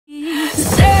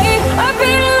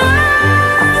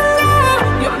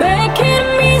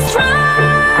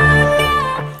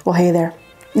Well, hey there,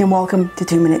 and welcome to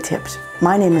 2 Minute Tips.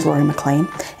 My name is MacLean,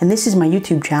 and this is my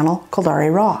YouTube channel called RA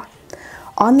Raw.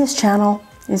 On this channel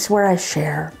is where I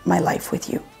share my life with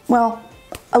you. Well,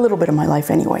 a little bit of my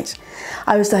life anyways.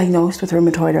 I was diagnosed with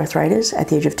rheumatoid arthritis at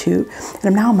the age of 2, and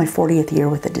I'm now in my 40th year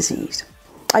with the disease.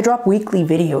 I drop weekly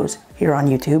videos here on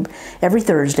YouTube every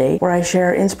Thursday where I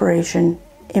share inspiration,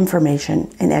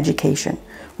 information, and education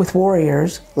with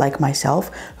warriors like myself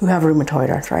who have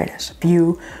rheumatoid arthritis. If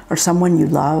you or someone you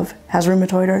love has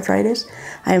rheumatoid arthritis,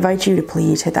 I invite you to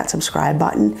please hit that subscribe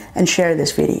button and share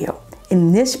this video.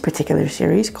 In this particular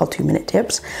series called 2 Minute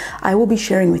Tips, I will be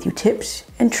sharing with you tips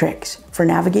and tricks for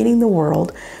navigating the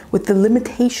world with the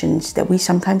limitations that we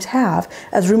sometimes have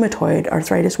as rheumatoid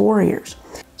arthritis warriors.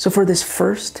 So for this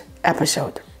first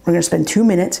episode, we're going to spend 2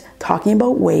 minutes talking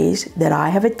about ways that I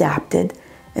have adapted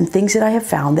and things that I have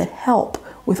found that help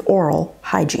with oral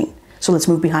hygiene. So let's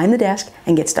move behind the desk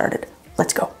and get started.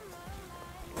 Let's go.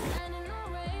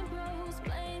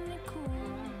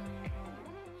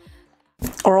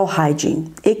 Oral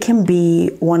hygiene. It can be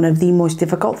one of the most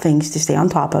difficult things to stay on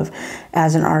top of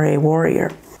as an RA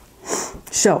warrior.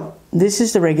 So this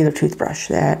is the regular toothbrush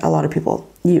that a lot of people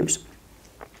use.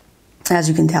 As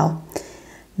you can tell,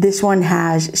 this one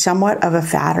has somewhat of a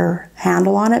fatter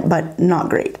handle on it, but not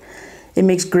great. It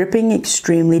makes gripping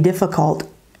extremely difficult,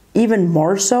 even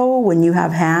more so when you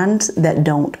have hands that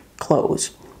don't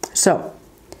close. So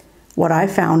what I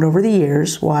found over the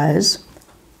years was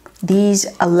these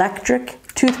electric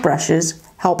toothbrushes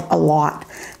help a lot.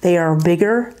 They are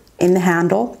bigger in the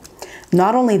handle.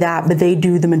 Not only that, but they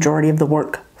do the majority of the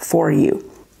work for you.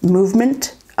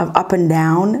 Movement of up and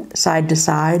down, side to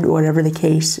side, whatever the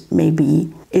case may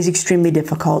be, is extremely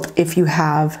difficult if you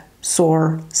have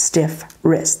sore, stiff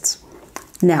wrists.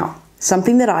 Now,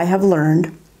 something that I have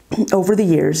learned over the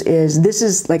years is this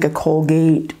is like a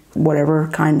Colgate, whatever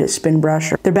kind of spin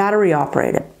brush. They're battery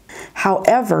operated.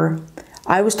 However,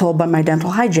 I was told by my dental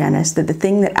hygienist that the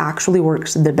thing that actually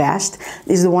works the best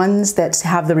is the ones that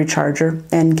have the recharger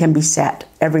and can be set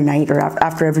every night or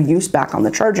after every use back on the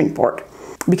charging port,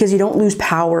 because you don't lose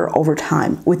power over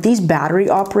time. With these battery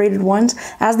operated ones,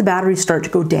 as the batteries start to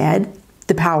go dead,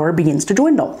 the power begins to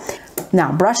dwindle.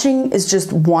 Now, brushing is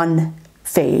just one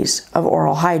phase of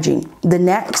oral hygiene. The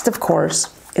next, of course,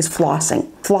 is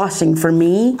flossing. Flossing, for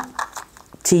me,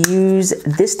 to use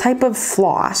this type of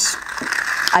floss,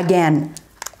 again,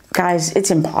 guys,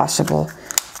 it's impossible.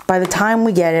 By the time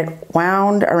we get it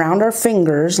wound around our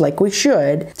fingers like we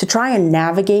should, to try and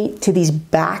navigate to these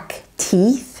back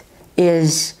teeth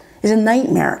is a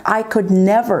nightmare. I could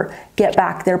never get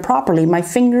back there properly. My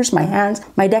fingers, my hands,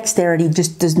 my dexterity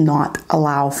just does not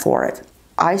allow for it.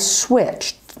 I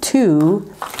switched to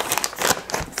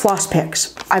floss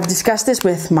picks. I've discussed this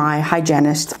with my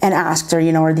hygienist and asked her,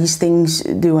 are these things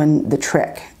doing the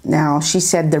trick? Now, she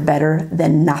said they're better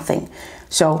than nothing.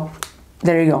 So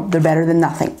there you go, they're better than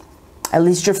nothing. At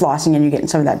least you're flossing and you're getting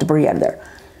some of that debris out of there.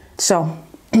 So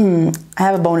I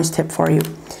have a bonus tip for you.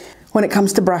 When it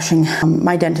comes to brushing,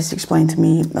 my dentist explained to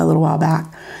me a little while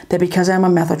back that because I'm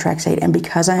on methotrexate and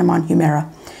because I am on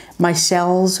Humira, my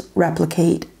cells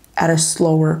replicate at a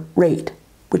slower rate,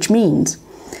 which means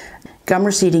gum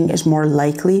receding is more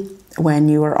likely when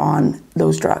you are on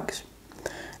those drugs.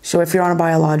 So if you're on a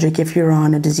biologic, if you're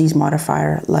on a disease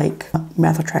modifier like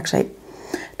methotrexate,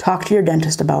 talk to your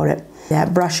dentist about it.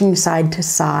 That brushing side to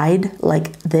side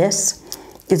like this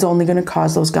is only going to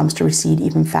cause those gums to recede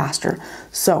even faster.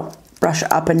 So brush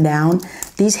up and down.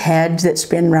 These heads that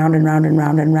spin round and round and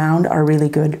round and round are really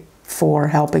good for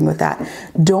helping with that.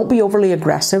 Don't be overly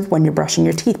aggressive when you're brushing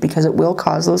your teeth because it will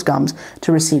cause those gums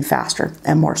to recede faster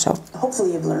and more so.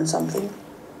 Hopefully you've learned something.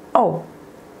 Oh,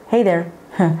 hey there.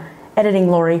 Editing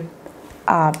Lori.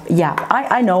 Yeah,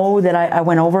 I know that I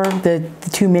went over the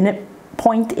 2 minute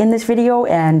point in this video,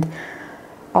 and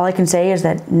all I can say is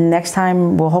that next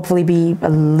time will hopefully be a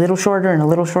little shorter and a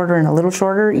little shorter and a little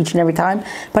shorter each and every time.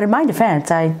 But in my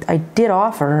defense, I did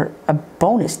offer a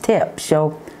bonus tip.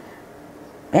 So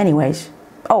anyways,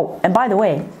 oh, and by the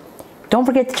way, don't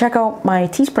forget to check out my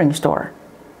Teespring store.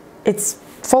 It's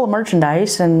full of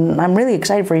merchandise, and I'm really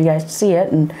excited for you guys to see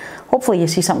it, and hopefully you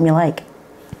see something you like.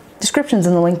 Description's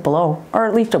in the link below, or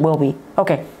at least it will be.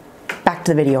 Okay, back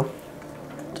to the video.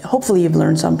 Hopefully you've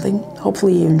learned something.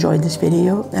 Hopefully you enjoyed this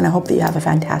video, and I hope that you have a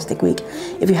fantastic week.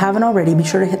 If you haven't already, be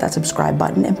sure to hit that subscribe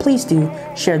button, and please do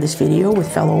share this video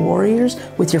with fellow warriors,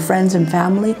 with your friends and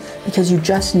family, because you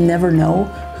just never know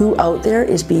who out there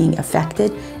is being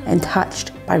affected and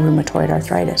touched by rheumatoid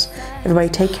arthritis. Everybody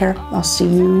take care. I'll see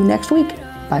you next week.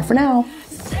 Bye for now.